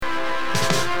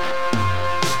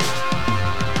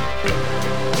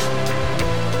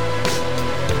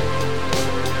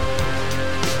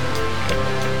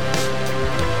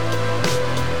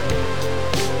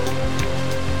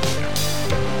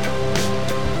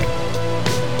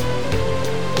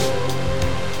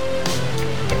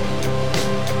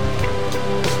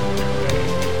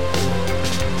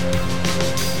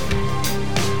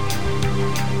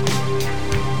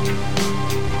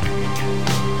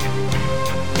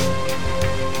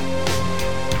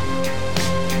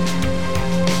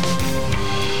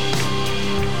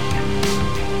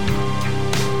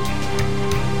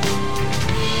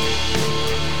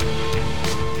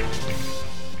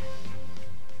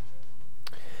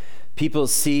People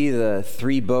see the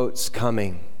 3 boats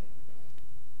coming.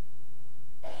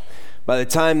 By the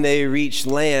time they reach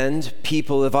land,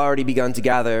 people have already begun to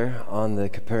gather on the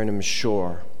Capernaum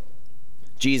shore.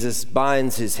 Jesus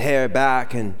binds his hair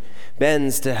back and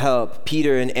bends to help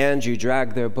Peter and Andrew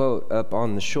drag their boat up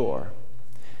on the shore.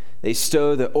 They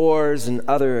stow the oars and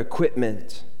other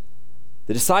equipment.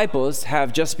 The disciples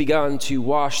have just begun to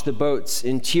wash the boat's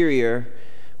interior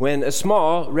when a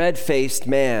small, red-faced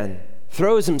man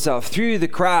throws himself through the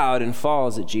crowd and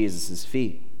falls at Jesus'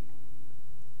 feet.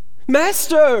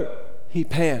 "Master!" he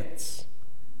pants.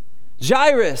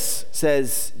 "Jairus,"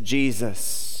 says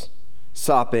Jesus,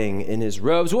 sopping in his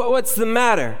robes. What's the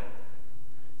matter?"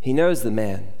 He knows the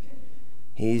man.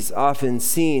 He's often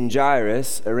seen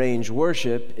Jairus arrange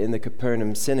worship in the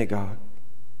Capernaum synagogue.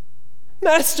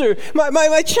 "Master,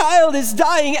 my child is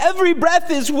dying. Every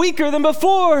breath is weaker than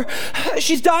before.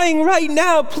 She's dying right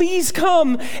now. Please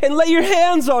come and lay your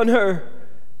hands on her."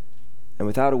 And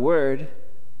without a word,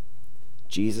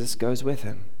 Jesus goes with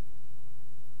him.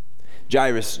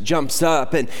 Jairus jumps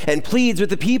up and pleads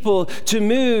with the people to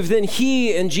move. Then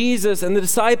he and Jesus and the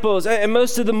disciples and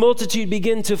most of the multitude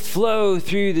begin to flow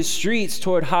through the streets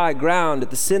toward high ground at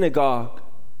the synagogue.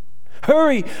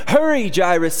 "Hurry, hurry,"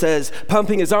 Jairus says,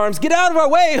 pumping his arms. "Get out of our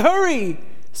way, hurry!"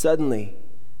 Suddenly,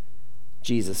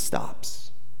 Jesus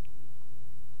stops.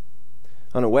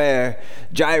 Unaware,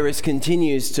 Jairus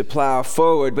continues to plow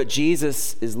forward, but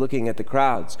Jesus is looking at the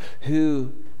crowds.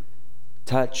 "Who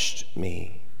touched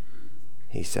me?"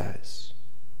 he says.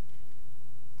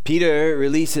 Peter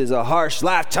releases a harsh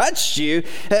laugh. "Touched you?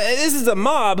 This is a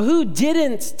mob. Who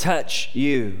didn't touch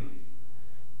you?"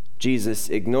 Jesus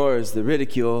ignores the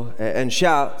ridicule and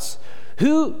shouts,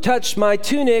 "Who touched my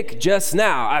tunic just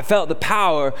now? I felt the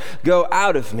power go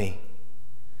out of me."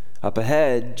 Up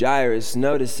ahead, Jairus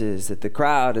notices that the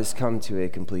crowd has come to a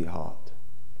complete halt.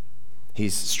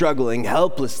 He's struggling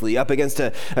helplessly up against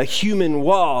a human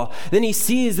wall. Then he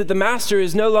sees that the master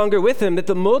is no longer with him, that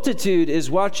the multitude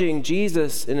is watching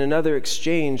Jesus in another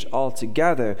exchange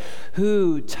altogether.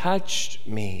 "Who touched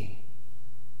me?"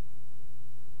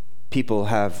 People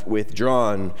have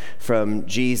withdrawn from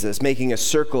Jesus, making a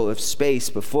circle of space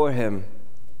before him.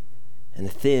 And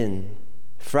a thin,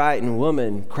 frightened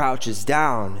woman crouches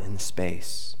down in the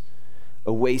space,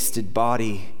 a wasted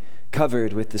body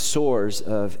covered with the sores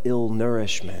of ill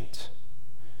nourishment.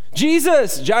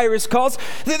 "Jesus," Jairus calls,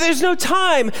 "there's no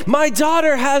time. My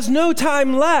daughter has no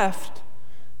time left."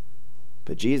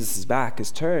 But Jesus' back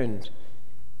is turned.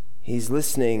 He's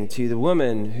listening to the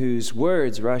woman whose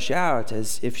words rush out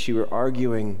as if she were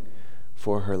arguing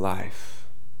for her life.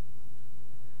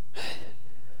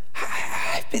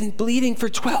 "I've been bleeding for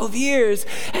 12 years,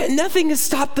 and nothing has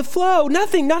stopped the flow.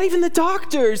 Nothing, not even the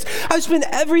doctors. I've spent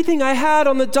everything I had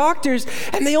on the doctors,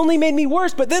 and they only made me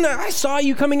worse. But then I saw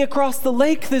you coming across the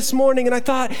lake this morning, and I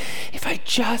thought, if I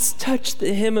just touch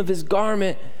the hem of his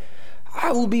garment,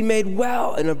 I will be made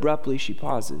well." And abruptly she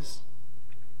pauses.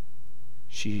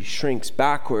 She shrinks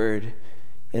backward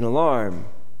in alarm.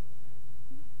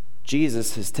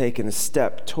 Jesus has taken a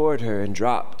step toward her and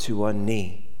dropped to one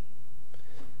knee.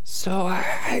 "So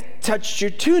I touched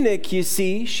your tunic, you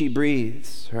see," she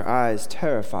breathes, her eyes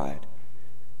terrified.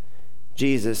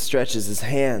 Jesus stretches his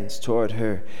hands toward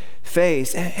her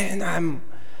face, and I'm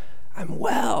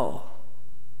well.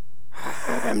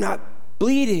 I'm not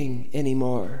bleeding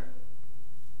anymore.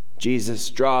 Jesus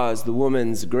draws the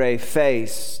woman's gray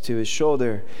face to his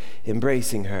shoulder,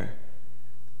 embracing her.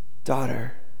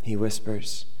 "Daughter," he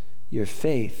whispers, "your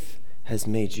faith has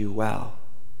made you well.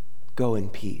 Go in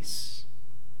peace."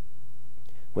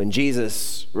 When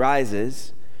Jesus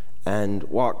rises and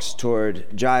walks toward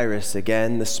Jairus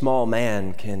again, the small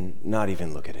man can not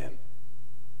even look at him.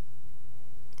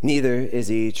 Neither is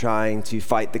he trying to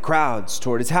fight the crowds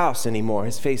toward his house anymore.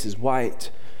 His face is white,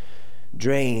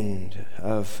 drained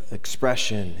of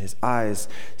expression, his eyes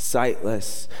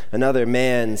sightless. Another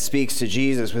man speaks to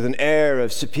Jesus with an air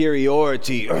of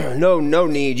superiority. No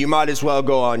need. You might as well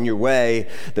go on your way."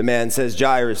 The man says,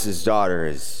 "Jairus' daughter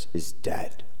is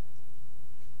dead."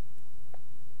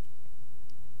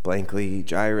 Blankly,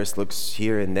 Jairus looks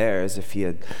here and there as if he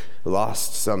had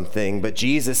lost something, but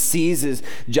Jesus seizes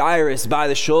Jairus by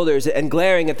the shoulders and,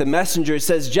 glaring at the messenger,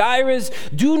 says, "Jairus,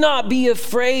 do not be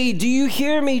afraid. Do you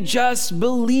hear me? Just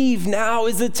believe. Now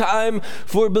is the time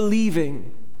for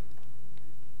believing."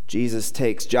 Jesus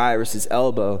takes Jairus'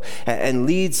 elbow and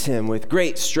leads him with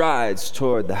great strides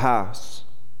toward the house.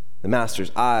 The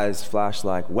master's eyes flash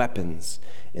like weapons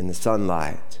in the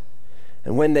sunlight.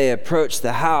 And when they approach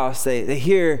the house, they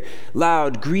hear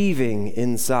loud grieving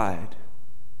inside.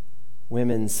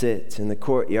 Women sit in the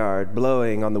courtyard,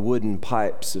 blowing on the wooden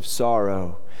pipes of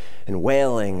sorrow and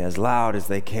wailing as loud as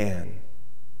they can.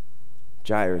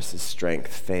 Jairus'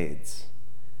 strength fades,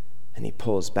 and he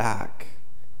pulls back.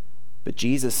 But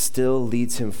Jesus still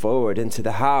leads him forward into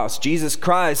the house. Jesus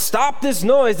cries, "Stop this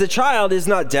noise! The child is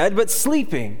not dead, but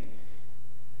sleeping."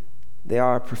 They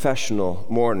are professional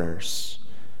mourners.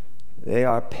 They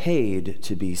are paid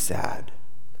to be sad,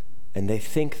 and they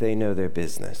think they know their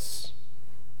business.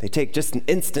 They take just an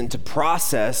instant to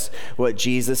process what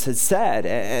Jesus had said,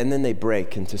 and then they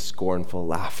break into scornful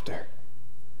laughter.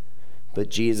 But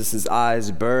Jesus'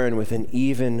 eyes burn with an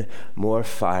even more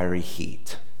fiery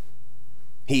heat.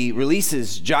 He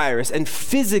releases Jairus and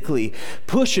physically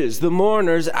pushes the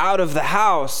mourners out of the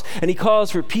house, and he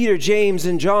calls for Peter, James,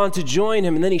 and John to join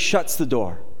him, and then he shuts the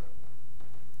door.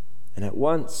 And at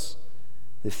once,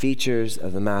 the features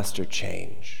of the master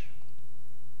change.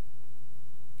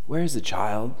 "Where's the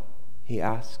child?" he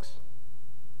asks.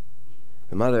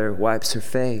 The mother wipes her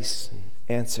face and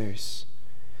answers,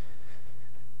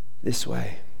 "This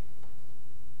way."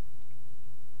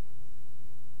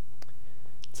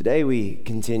 Today we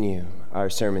continue our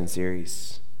sermon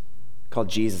series called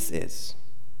Jesus Is.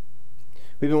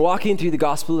 We've been walking through the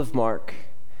Gospel of Mark,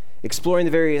 exploring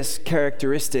the various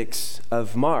characteristics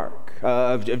of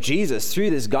Jesus through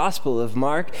this Gospel of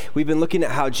Mark. We've been looking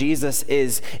at how Jesus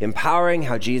is empowering,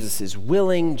 how Jesus is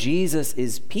willing, Jesus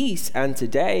is peace, and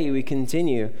today we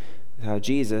continue with how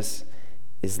Jesus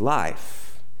is life.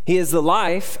 He is the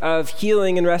life of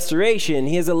healing and restoration.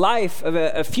 He is a life of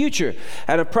a future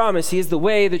and a promise. He is the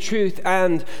way, the truth,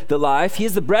 and the life. He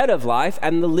is the bread of life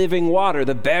and the living water,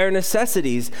 the bare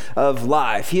necessities of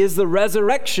life. He is the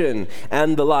resurrection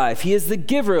and the life. He is the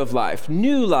giver of life,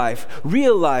 new life,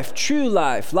 real life, true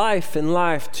life, life and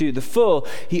life to the full.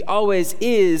 He always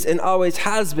is and always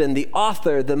has been the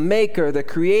author, the maker, the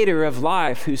creator of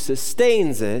life, who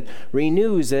sustains it,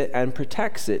 renews it, and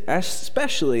protects it,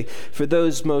 especially for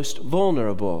those most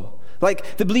vulnerable,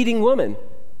 like the bleeding woman,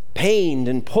 pained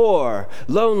and poor,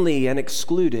 lonely and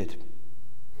excluded.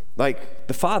 Like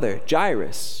the father,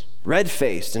 Jairus,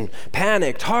 red-faced and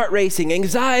panicked, heart-racing,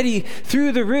 anxiety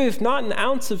through the roof, not an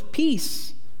ounce of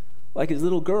peace. Like his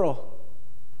little girl,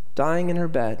 dying in her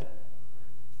bed,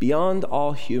 beyond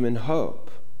all human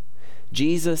hope.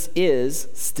 Jesus is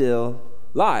still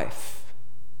life.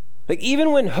 Like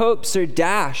even when hopes are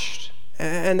dashed,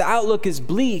 and the outlook is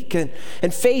bleak, and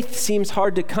faith seems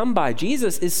hard to come by,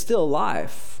 Jesus is still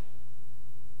alive.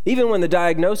 Even when the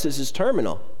diagnosis is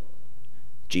terminal,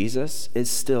 Jesus is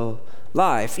still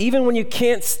life. Even when you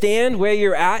can't stand where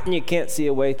you're at and you can't see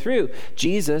a way through,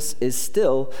 Jesus is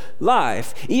still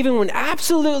life. Even when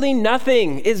absolutely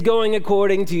nothing is going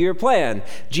according to your plan,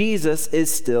 Jesus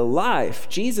is still life.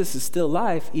 Jesus is still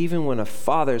life even when a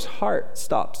father's heart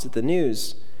stops at the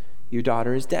news, your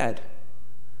daughter is dead.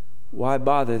 Why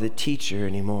bother the teacher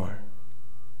anymore?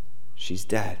 She's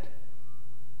dead.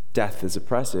 Death is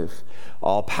oppressive,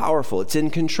 all-powerful. It's in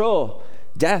control.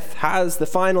 Death has the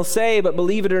final say, but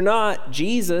believe it or not,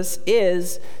 Jesus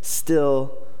is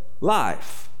still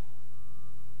life.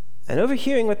 And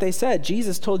overhearing what they said,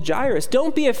 Jesus told Jairus,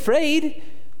 "Don't be afraid,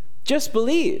 just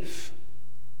believe."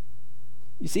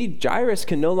 You see, Jairus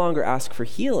can no longer ask for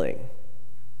healing.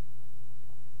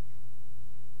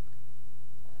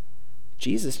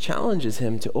 Jesus challenges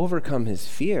him to overcome his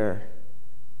fear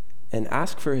and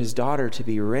ask for his daughter to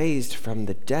be raised from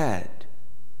the dead.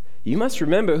 You must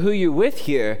remember who you're with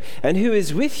here and who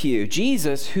is with you,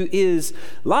 Jesus, who is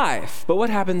life. But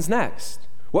what happens next?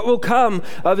 What will come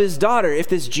of his daughter if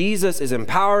this Jesus is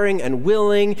empowering and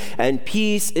willing and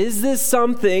peace? Is this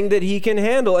something that he can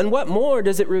handle? And what more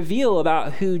does it reveal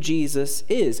about who Jesus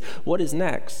is? What is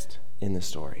next in the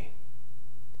story?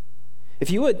 If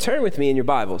you would, turn with me in your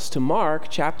Bibles to Mark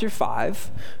chapter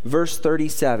 5, verse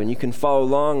 37. You can follow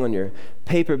along on your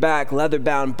paperback,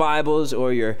 leather-bound Bibles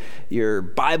or your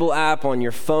Bible app on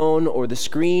your phone or the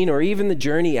screen or even the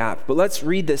Journey app. But let's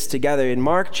read this together. In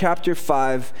Mark chapter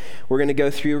 5, we're going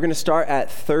to start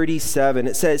at 37.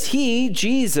 It says, "He,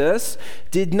 Jesus,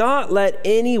 did not let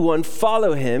anyone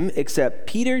follow him except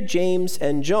Peter, James,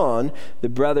 and John, the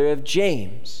brother of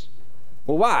James."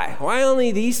 Well, why? Why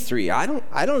only these three? I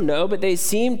don't know, but they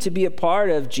seem to be a part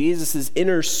of Jesus'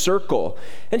 inner circle.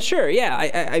 And sure,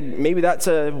 yeah, maybe that's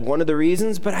one of the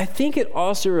reasons, but I think it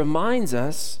also reminds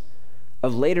us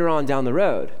of later on down the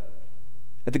road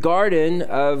at the Garden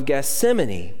of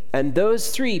Gethsemane. And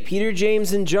those three, Peter,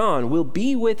 James, and John, will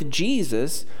be with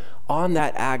Jesus on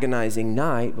that agonizing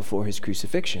night before his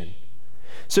crucifixion.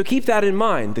 So keep that in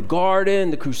mind, the garden,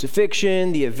 the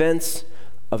crucifixion, the events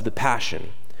of the Passion.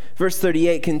 Verse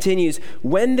 38 continues,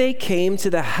 when they came to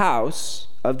the house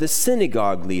of the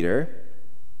synagogue leader,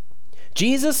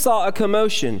 Jesus saw a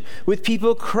commotion with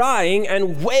people crying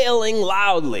and wailing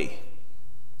loudly.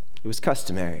 It was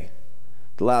customary.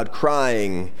 The loud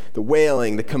crying, the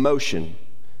wailing, the commotion,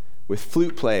 with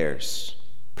flute players,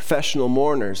 professional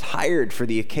mourners hired for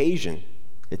the occasion.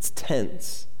 It's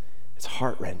tense. It's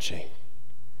heart-wrenching.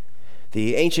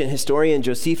 The ancient historian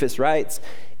Josephus writes,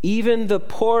 even the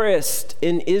poorest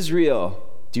in Israel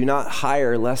do not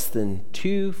hire less than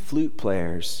 2 flute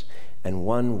players and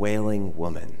 1 wailing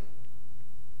woman.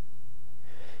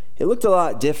 It looked a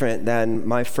lot different than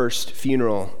my first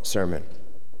funeral sermon.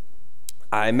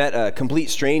 I met a complete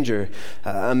stranger,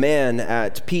 a man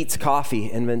at Pete's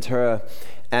Coffee in Ventura,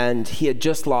 and he had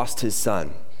just lost his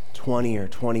son, 20 or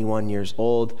 21 years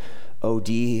old, OD,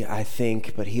 I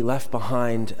think, but he left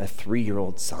behind a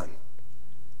 3-year-old son.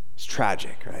 It's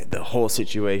tragic, right? The whole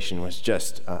situation was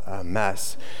just a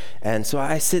mess. And so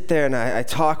I sit there and I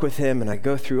talk with him and I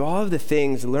go through all of the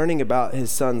things, learning about his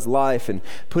son's life and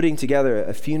putting together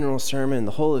a funeral sermon,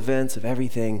 the whole events of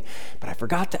everything. But I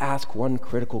forgot to ask one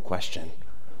critical question.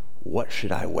 What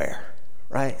should I wear?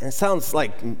 Right? And it sounds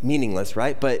like meaningless,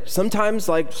 right? But sometimes,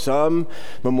 like some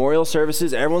memorial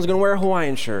services, everyone's going to wear a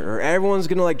Hawaiian shirt, or everyone's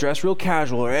going to like dress real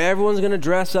casual, or everyone's going to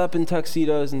dress up in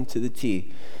tuxedos and to the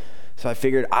T. So I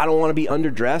figured I don't want to be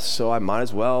underdressed, so I might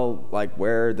as well like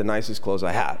wear the nicest clothes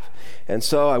I have. And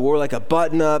so I wore like a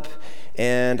button-up,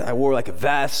 and I wore like a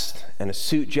vest and a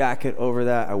suit jacket over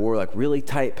that. I wore like really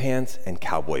tight pants and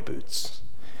cowboy boots.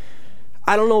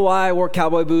 I don't know why I wore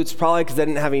cowboy boots, probably because I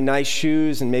didn't have any nice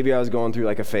shoes and maybe I was going through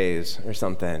like a phase or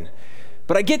something.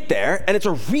 But I get there and it's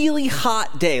a really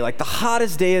hot day, like the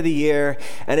hottest day of the year,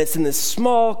 and it's in this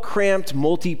small, cramped,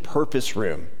 multi-purpose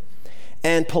room.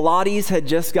 And Pilates had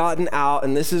just gotten out,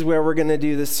 and this is where we're going to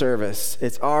do this service.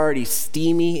 It's already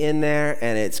steamy in there,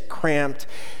 and it's cramped.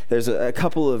 There's a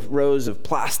couple of rows of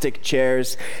plastic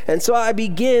chairs. And so I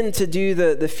begin to do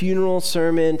the funeral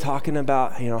sermon, talking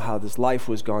about, how this life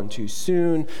was gone too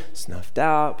soon, snuffed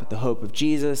out, but the hope of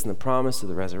Jesus and the promise of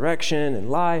the resurrection and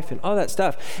life and all that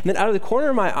stuff. And then out of the corner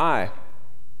of my eye,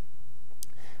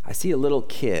 I see a little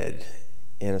kid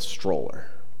in a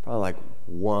stroller, probably like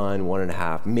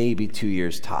 1.5, maybe 2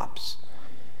 years tops.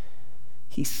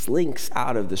 He slinks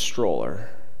out of the stroller,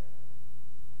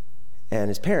 and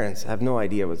his parents have no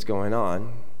idea what's going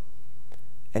on,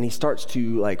 and he starts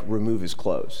to like remove his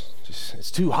clothes.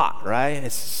 It's too hot, right?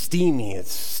 It's steamy,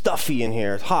 it's stuffy in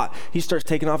here, it's hot. He starts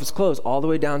taking off his clothes all the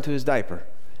way down to his diaper.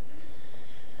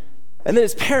 And then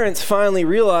his parents finally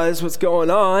realize what's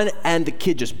going on, and the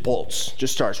kid just bolts,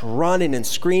 just starts running and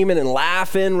screaming and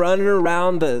laughing, running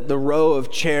around the row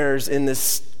of chairs in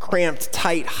this cramped,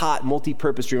 tight, hot,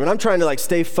 multi-purpose room. And I'm trying to like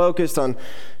stay focused on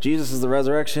Jesus is the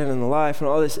resurrection and the life and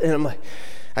all this, and I'm like,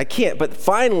 I can't. But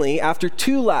finally, after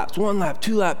 2 laps, 1 lap,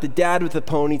 2 lap, the dad with the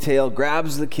ponytail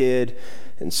grabs the kid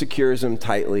and secures him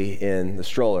tightly in the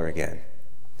stroller again.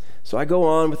 So I go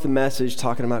on with the message,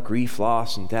 talking about grief,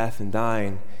 loss, and death and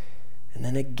dying. And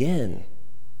then again,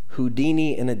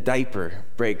 Houdini in a diaper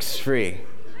breaks free.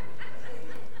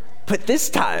 But this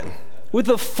time, with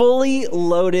a fully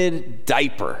loaded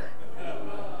diaper.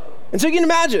 And so you can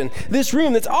imagine this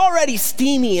room that's already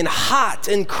steamy and hot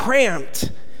and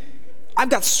cramped. I've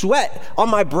got sweat on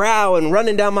my brow and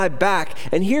running down my back.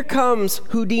 And here comes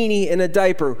Houdini in a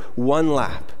diaper. 1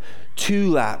 lap,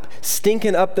 2 lap,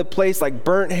 stinking up the place like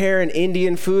burnt hair and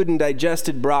Indian food and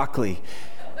digested broccoli.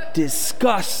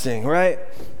 Disgusting, right?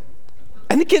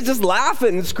 And the kid's just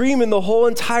laughing and screaming the whole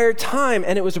entire time.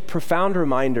 And it was a profound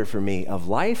reminder for me of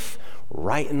life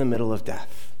right in the middle of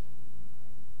death.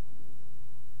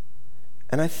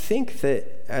 And I think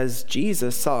that as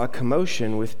Jesus saw a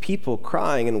commotion with people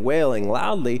crying and wailing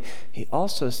loudly, he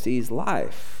also sees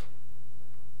life.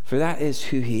 For that is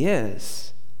who he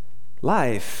is,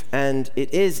 life. And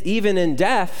it is, even in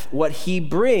death, what he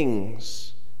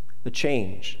brings, the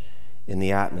change in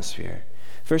the atmosphere.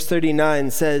 Verse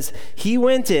 39 says, he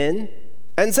went in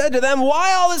and said to them,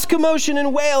 why all this commotion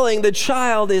and wailing? The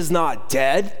child is not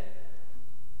dead,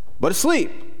 but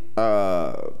asleep.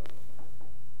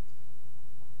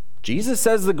 Jesus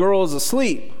says the girl is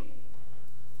asleep,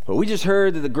 but we just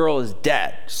heard that the girl is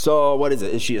dead. So what is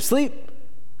it? Is she asleep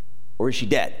or is she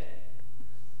dead?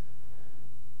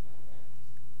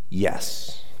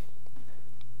 Yes.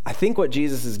 I think what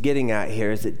Jesus is getting at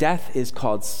here is that death is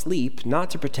called sleep, not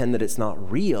to pretend that it's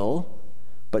not real,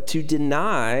 but to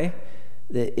deny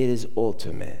that it is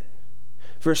ultimate.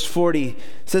 Verse 40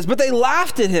 says, but they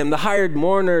laughed at him, the hired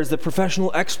mourners, the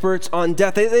professional experts on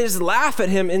death. They just laugh at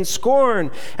him in scorn.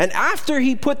 And after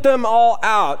he put them all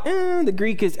out, the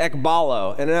Greek is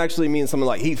ekbalo, and it actually means something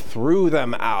like he threw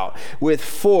them out with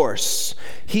force.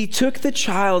 He took the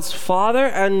child's father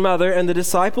and mother and the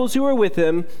disciples who were with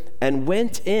him and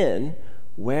went in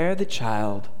where the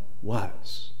child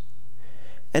was.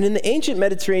 And in the ancient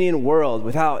Mediterranean world,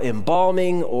 without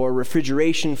embalming or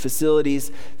refrigeration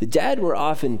facilities, the dead were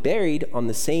often buried on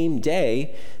the same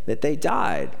day that they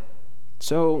died.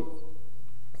 So,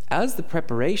 as the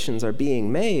preparations are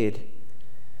being made,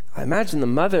 I imagine the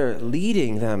mother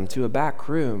leading them to a back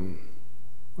room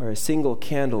where a single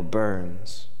candle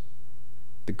burns.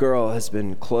 The girl has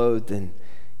been clothed in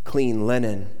clean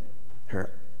linen.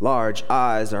 Her large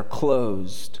eyes are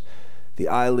closed, the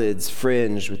eyelids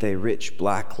fringed with a rich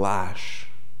black lash.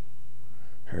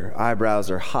 Her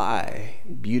eyebrows are high,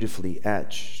 beautifully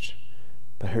etched,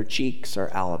 but her cheeks are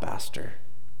alabaster,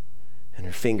 and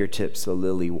her fingertips a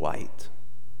lily white.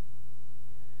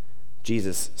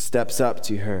 Jesus steps up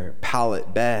to her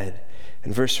pallet bed,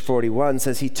 and verse 41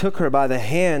 says, he took her by the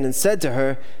hand and said to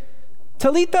her,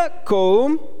 Talitha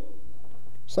koum.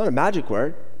 It's not a magic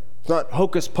word. It's not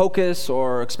hocus pocus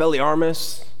or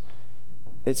expelliarmus.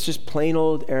 It's just plain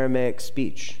old Aramaic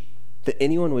speech that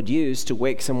anyone would use to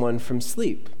wake someone from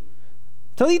sleep.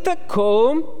 Talitha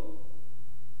koum,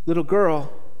 little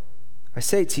girl, I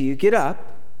say to you, get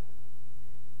up.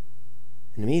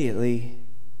 And immediately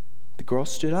the girl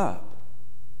stood up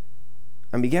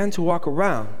and began to walk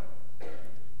around.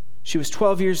 She was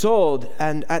 12 years old,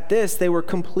 and at this they were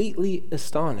completely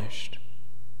astonished.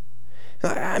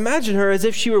 I imagine her as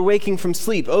if she were waking from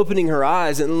sleep, opening her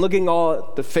eyes and looking all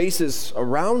at the faces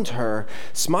around her,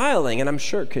 smiling, and I'm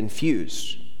sure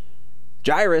confused.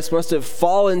 Jairus must have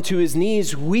fallen to his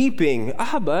knees weeping.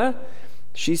 Abba,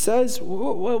 she says,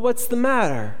 what's the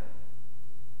matter?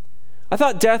 I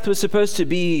thought death was supposed to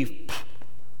be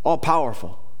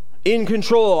all-powerful, in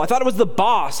control. I thought it was the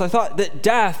boss. I thought that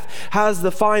death has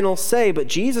the final say, but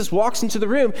Jesus walks into the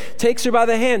room, takes her by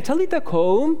the hand, Talitha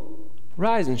koum,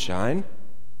 rise and shine.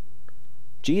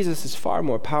 Jesus is far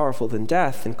more powerful than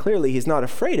death, and clearly he's not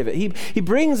afraid of it. He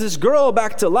brings this girl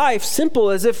back to life, simple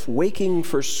as if waking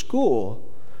for school.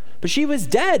 But she was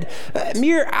dead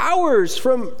mere hours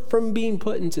from being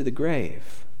put into the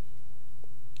grave.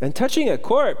 And touching a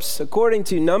corpse, according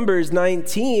to Numbers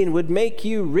 19, would make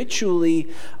you ritually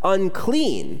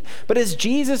unclean. But as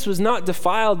Jesus was not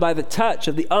defiled by the touch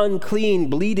of the unclean,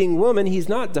 bleeding woman, he's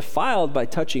not defiled by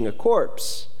touching a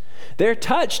corpse. Their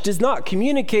touch does not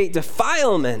communicate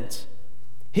defilement.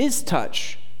 His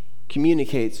touch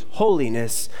communicates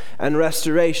holiness and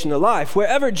restoration to life.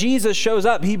 Wherever Jesus shows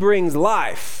up, he brings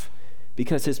life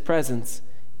because his presence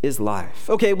is life.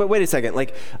 Okay, but wait a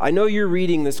second. I know you're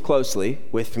reading this closely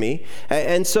with me.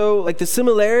 And so, the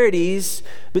similarities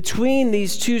between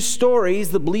these two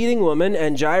stories, the bleeding woman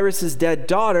and Jairus' dead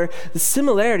daughter, the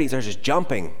similarities are just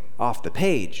jumping off the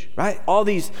page, right? All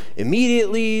these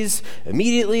immediately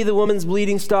the woman's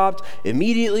bleeding stopped,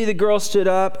 immediately the girl stood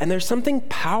up, and there's something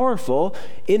powerful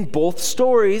in both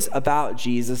stories about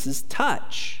Jesus'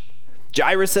 touch.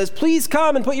 Jairus says, please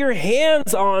come and put your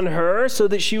hands on her so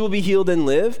that she will be healed and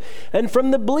live. And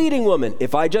from the bleeding woman,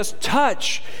 if I just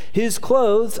touch his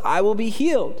clothes, I will be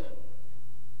healed.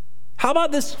 How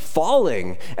about this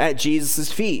falling at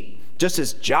Jesus' feet? Just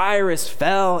as Jairus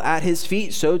fell at his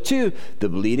feet, so too the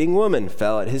bleeding woman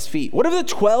fell at his feet. What of the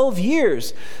 12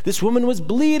 years? This woman was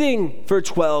bleeding for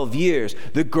 12 years.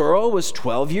 The girl was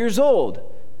 12 years old.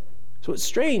 So it's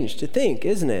strange to think,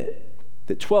 isn't it,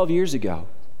 that 12 years ago,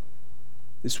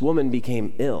 this woman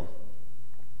became ill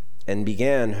and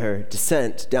began her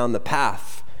descent down the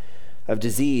path of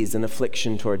disease and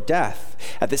affliction toward death.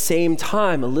 At the same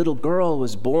time, a little girl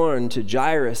was born to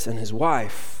Jairus and his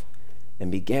wife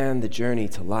and began the journey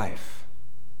to life.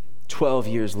 12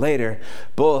 years later,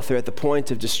 both are at the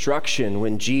point of destruction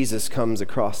when Jesus comes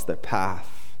across their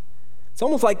path. It's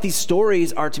almost like these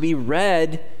stories are to be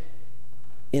read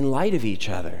in light of each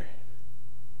other.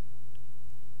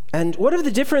 And what are the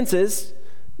differences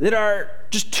that are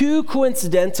just too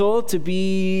coincidental to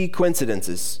be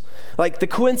coincidences? Like the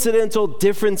coincidental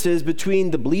differences between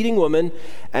the bleeding woman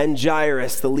and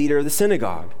Jairus, the leader of the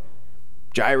synagogue.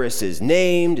 Jairus is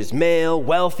named, is male,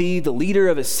 wealthy, the leader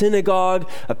of a synagogue,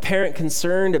 a parent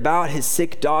concerned about his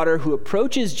sick daughter who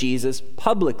approaches Jesus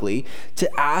publicly to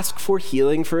ask for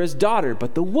healing for his daughter.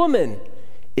 But the woman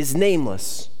is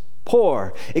nameless,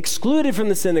 poor, excluded from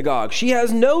the synagogue. She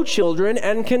has no children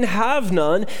and can have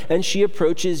none, and she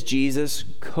approaches Jesus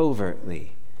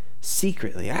covertly.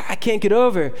 secretly. I can't get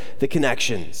over the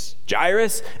connections.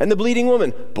 Jairus and the bleeding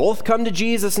woman both come to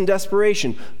Jesus in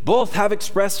desperation. Both have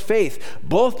expressed faith.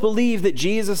 Both believe that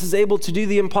Jesus is able to do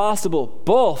the impossible.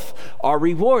 Both are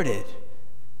rewarded.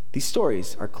 These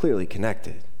stories are clearly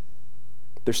connected.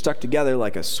 They're stuck together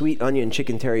like a sweet onion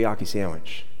chicken teriyaki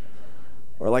sandwich,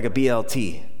 or like a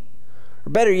BLT. Or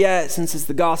better yet, since it's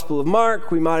the Gospel of Mark,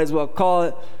 we might as well call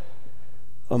it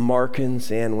a Markan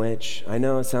sandwich. I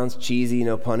know it sounds cheesy,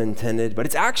 no pun intended, but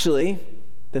it's actually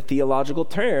the theological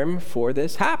term for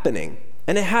this happening.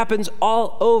 And it happens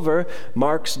all over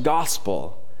Mark's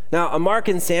gospel. Now, a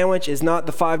Markan sandwich is not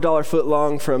the $5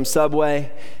 footlong from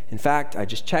Subway. In fact, I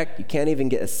just checked, you can't even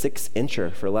get a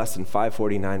 6-incher for less than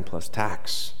 $5.49 plus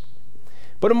tax.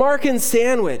 But a Markan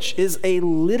sandwich is a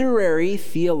literary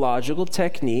theological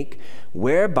technique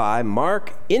whereby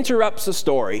Mark interrupts a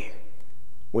story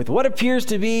with what appears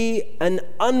to be an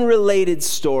unrelated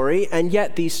story, and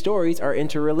yet these stories are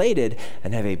interrelated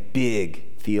and have a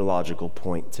big theological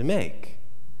point to make.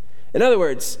 In other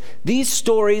words, these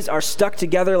stories are stuck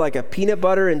together like a peanut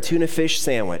butter and tuna fish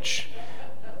sandwich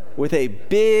with a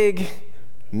big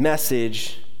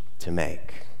message to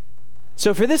make.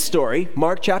 So for this story,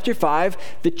 Mark chapter 5,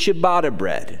 the ciabatta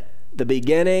bread, the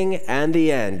beginning and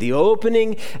the end, the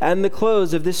opening and the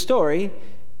close of this story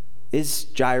is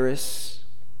Jairus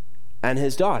and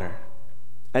his daughter.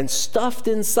 And stuffed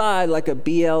inside like a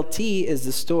BLT is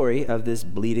the story of this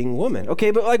bleeding woman.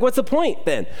 Okay, but what's the point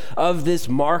then of this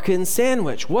Markan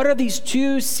sandwich? What are these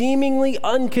two seemingly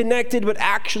unconnected but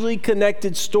actually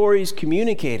connected stories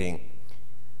communicating?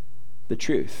 The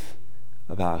truth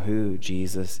about who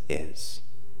Jesus is.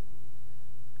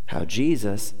 How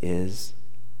Jesus is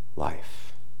life.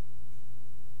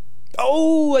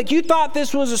 Oh, you thought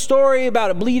this was a story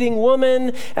about a bleeding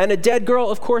woman and a dead girl?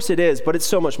 Of course it is, but it's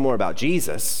so much more about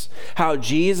Jesus. How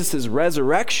Jesus'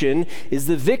 resurrection is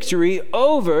the victory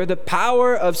over the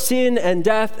power of sin and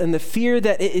death and the fear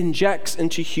that it injects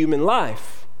into human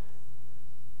life.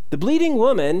 The bleeding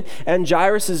woman and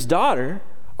Jairus' daughter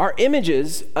are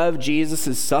images of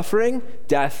Jesus' suffering,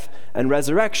 death, and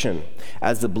resurrection.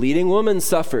 As the bleeding woman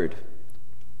suffered,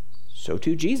 so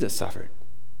too Jesus suffered.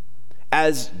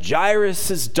 As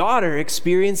Jairus' daughter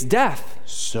experienced death,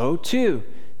 so too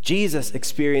Jesus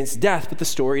experienced death. But the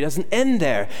story doesn't end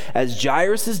there. As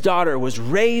Jairus' daughter was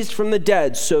raised from the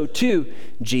dead, so too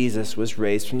Jesus was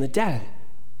raised from the dead.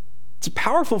 It's a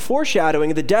powerful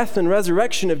foreshadowing of the death and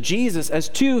resurrection of Jesus as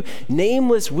two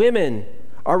nameless women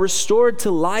are restored to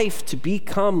life to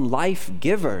become life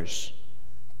givers.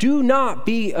 Do not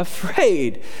be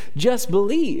afraid. Just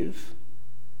believe.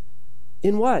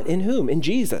 In what? In whom? In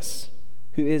Jesus,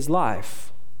 who is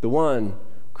life, the one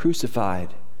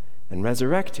crucified and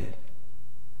resurrected.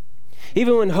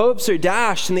 Even when hopes are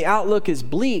dashed and the outlook is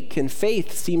bleak and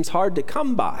faith seems hard to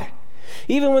come by,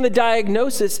 even when the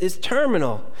diagnosis is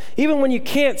terminal, even when you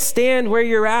can't stand where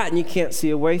you're at and you can't see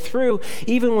a way through,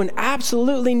 even when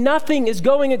absolutely nothing is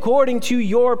going according to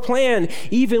your plan,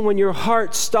 even when your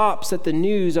heart stops at the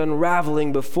news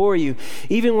unraveling before you,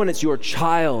 even when it's your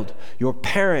child, your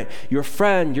parent, your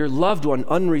friend, your loved one,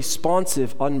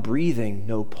 unresponsive, unbreathing,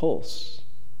 no pulse.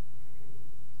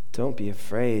 Don't be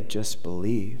afraid, just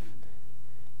believe.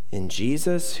 In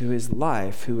Jesus, who is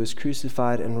life, who was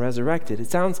crucified and resurrected.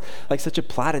 It sounds like such a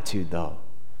platitude, though,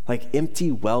 like empty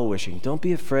well-wishing. Don't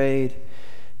be afraid,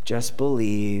 just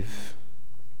believe.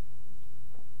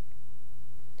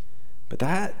 But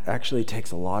that actually takes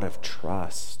a lot of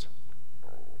trust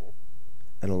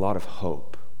and a lot of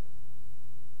hope.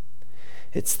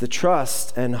 It's the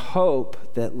trust and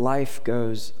hope that life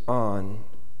goes on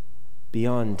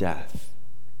beyond death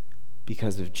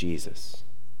because of Jesus.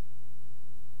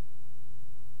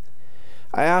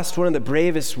 I asked one of the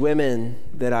bravest women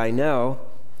that I know,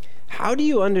 how do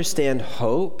you understand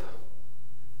hope?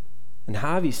 And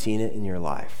how have you seen it in your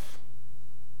life?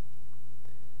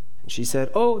 And she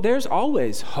said, there's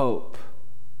always hope.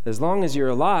 As long as you're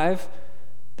alive,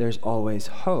 there's always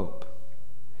hope.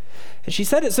 And she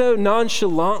said it so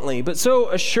nonchalantly, but so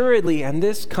assuredly, and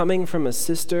this coming from a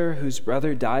sister whose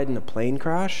brother died in a plane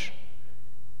crash,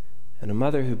 and a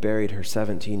mother who buried her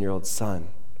 17-year-old son.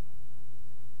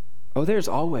 There's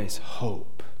always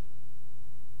hope.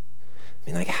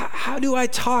 I mean, how do I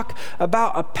talk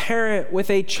about a parent with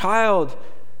a child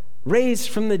raised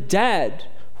from the dead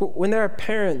when there are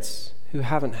parents who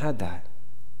haven't had that?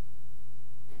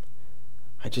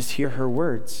 I just hear her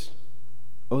words.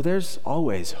 There's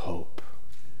always hope.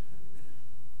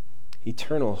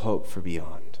 Eternal hope for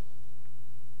beyond.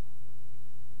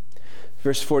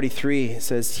 Verse 43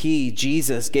 says, he,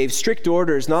 Jesus, gave strict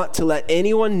orders not to let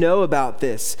anyone know about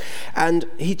this. And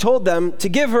he told them to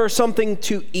give her something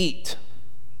to eat.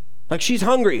 Like she's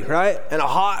hungry, right? And a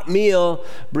hot meal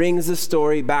brings the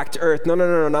story back to earth.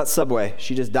 No, not Subway.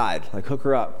 She just died. Like hook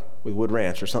her up with Wood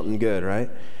Ranch or something good, right?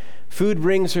 Food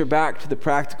brings her back to the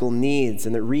practical needs,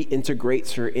 and it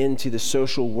reintegrates her into the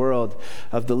social world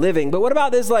of the living. But what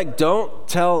about this, like, don't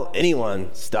tell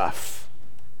anyone stuff?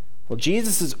 Well,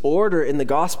 Jesus' order in the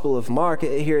Gospel of Mark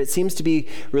here, it seems to be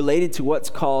related to what's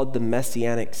called the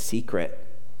messianic secret,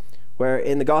 where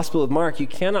in the Gospel of Mark, you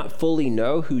cannot fully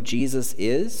know who Jesus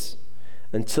is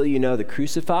until you know the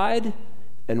crucified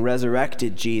and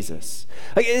resurrected Jesus.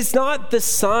 Like, it's not the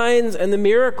signs and the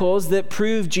miracles that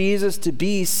prove Jesus to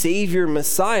be Savior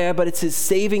Messiah, but it's his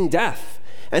saving death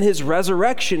and his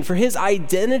resurrection. For his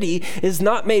identity is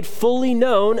not made fully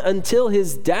known until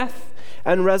his death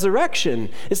and resurrection.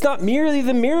 It's not merely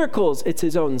the miracles, it's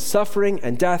his own suffering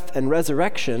and death and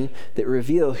resurrection that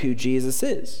reveal who Jesus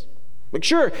is. Like,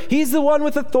 sure, he's the one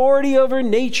with authority over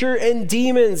nature and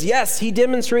demons. Yes, he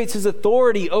demonstrates his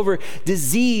authority over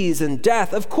disease and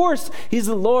death. Of course, he's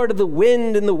the Lord of the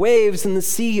wind and the waves and the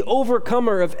sea,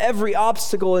 overcomer of every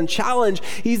obstacle and challenge.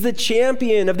 He's the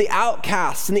champion of the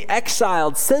outcasts and the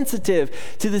exiled, sensitive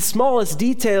to the smallest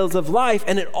details of life.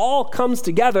 And it all comes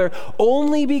together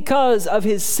only because of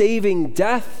his saving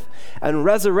death and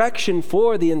resurrection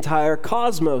for the entire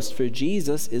cosmos. For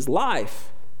Jesus is life.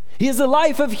 He is the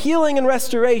life of healing and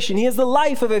restoration. He is the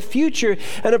life of a future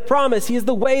and a promise. He is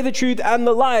the way, the truth, and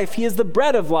the life. He is the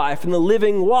bread of life and the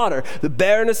living water, the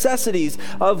bare necessities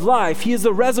of life. He is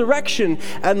the resurrection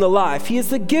and the life. He is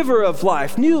the giver of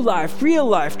life, new life, real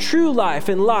life, true life,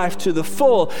 and life to the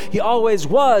full. He always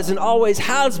was and always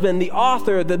has been the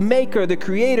author, the maker, the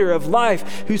creator of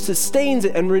life, who sustains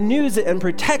it and renews it and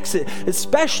protects it,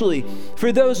 especially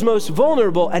for those most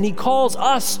vulnerable. And he calls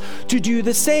us to do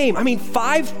the same.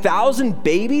 5,000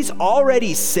 babies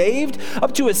already saved,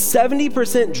 up to a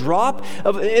 70% drop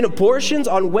in abortions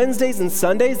on Wednesdays and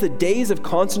Sundays, the days of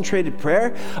concentrated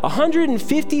prayer,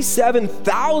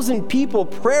 157,000 people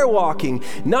prayer walking,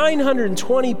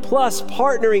 920 plus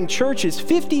partnering churches,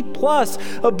 50 plus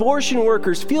abortion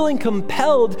workers feeling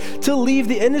compelled to leave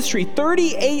the industry,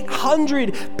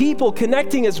 3,800 people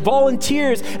connecting as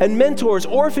volunteers and mentors,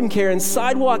 orphan care and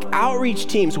sidewalk outreach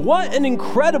teams. What an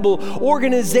incredible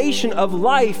organization of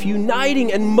life,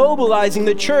 uniting and mobilizing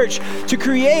the church to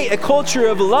create a culture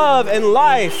of love and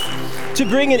life, to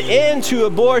bring an end to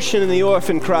abortion and the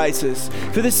orphan crisis.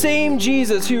 For the same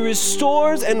Jesus who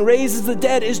restores and raises the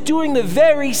dead is doing the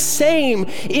very same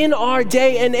in our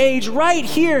day and age, right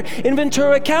here in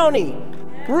Ventura County,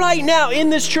 right now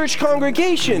in this church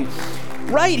congregation,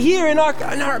 right here in our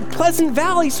Pleasant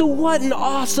Valley. So what an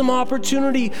awesome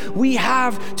opportunity we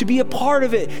have to be a part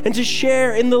of it and to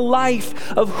share in the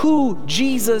life of who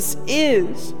Jesus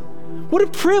is. What a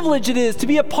privilege it is to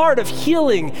be a part of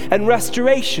healing and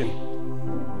restoration,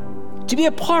 to be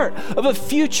a part of a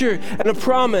future and a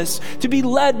promise, to be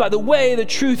led by the way, the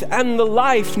truth, and the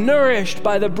life, nourished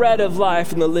by the bread of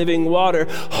life and the living water,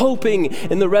 hoping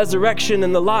in the resurrection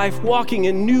and the life, walking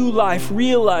in new life,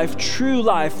 real life, true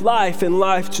life, life and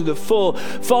life to the full,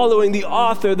 following the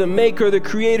author, the maker, the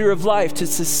creator of life to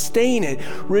sustain it,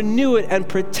 renew it, and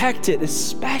protect it,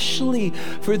 especially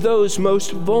for those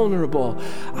most vulnerable.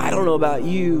 I don't know about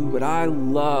you, but I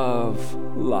love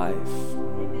life.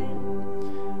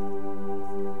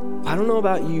 I don't know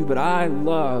about you, but I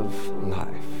love life.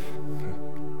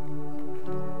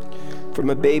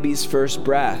 From a baby's first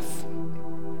breath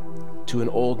to an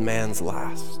old man's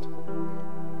last.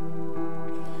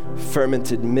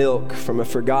 Fermented milk from a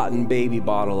forgotten baby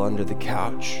bottle under the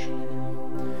couch.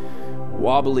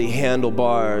 Wobbly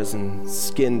handlebars and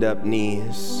skinned up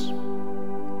knees.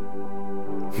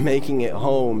 Making it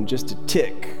home just a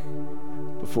tick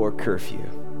before curfew.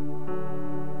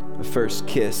 A first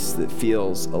kiss that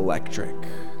feels electric.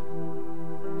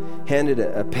 Handed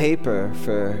a paper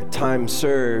for time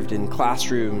served in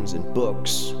classrooms and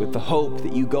books with the hope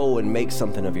that you go and make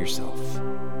something of yourself.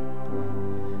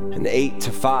 An 8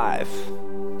 to 5.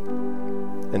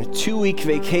 And a 2-week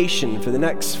vacation for the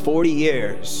next 40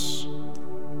 years.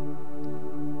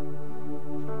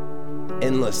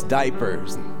 Endless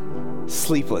diapers and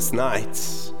sleepless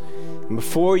nights. And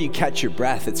before you catch your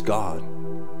breath, it's gone.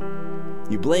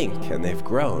 You blink and they've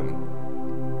grown.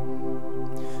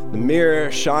 The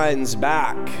mirror shines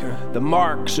back, the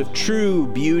marks of true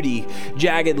beauty,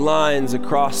 jagged lines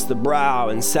across the brow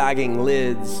and sagging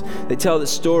lids. They tell the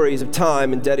stories of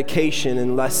time and dedication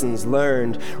and lessons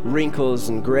learned, wrinkles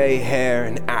and gray hair,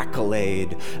 an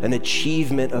accolade, an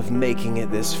achievement of making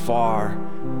it this far.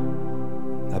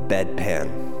 bedpan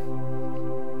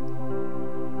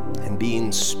and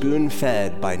being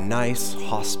spoon-fed by nice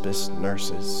hospice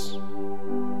nurses.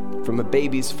 From a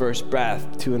baby's first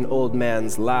breath to an old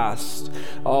man's last,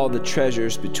 all the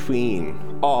treasures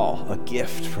between, all a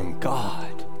gift from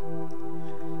God.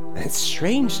 And it's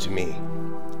strange to me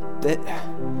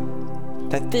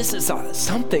that this is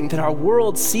something that our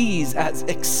world sees as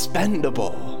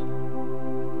expendable.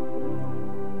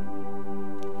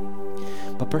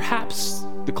 But perhaps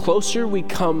the closer we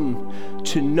come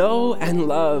to know and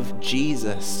love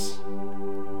Jesus,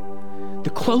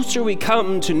 the closer we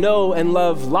come to know and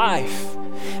love life,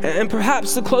 and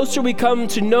perhaps the closer we come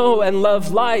to know and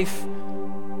love life,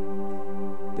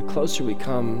 the closer we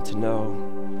come to know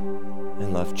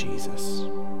and love Jesus.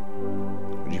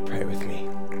 Would you pray with me?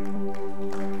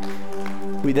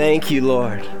 We thank you,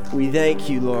 Lord. We thank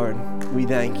you, Lord. We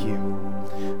thank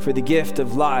you for the gift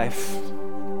of life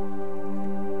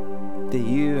that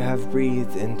you have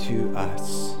breathed into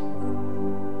us.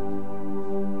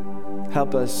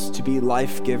 Help us to be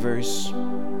life givers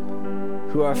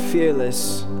who are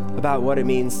fearless about what it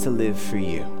means to live for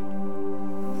you.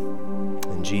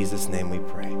 In Jesus' name we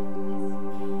pray.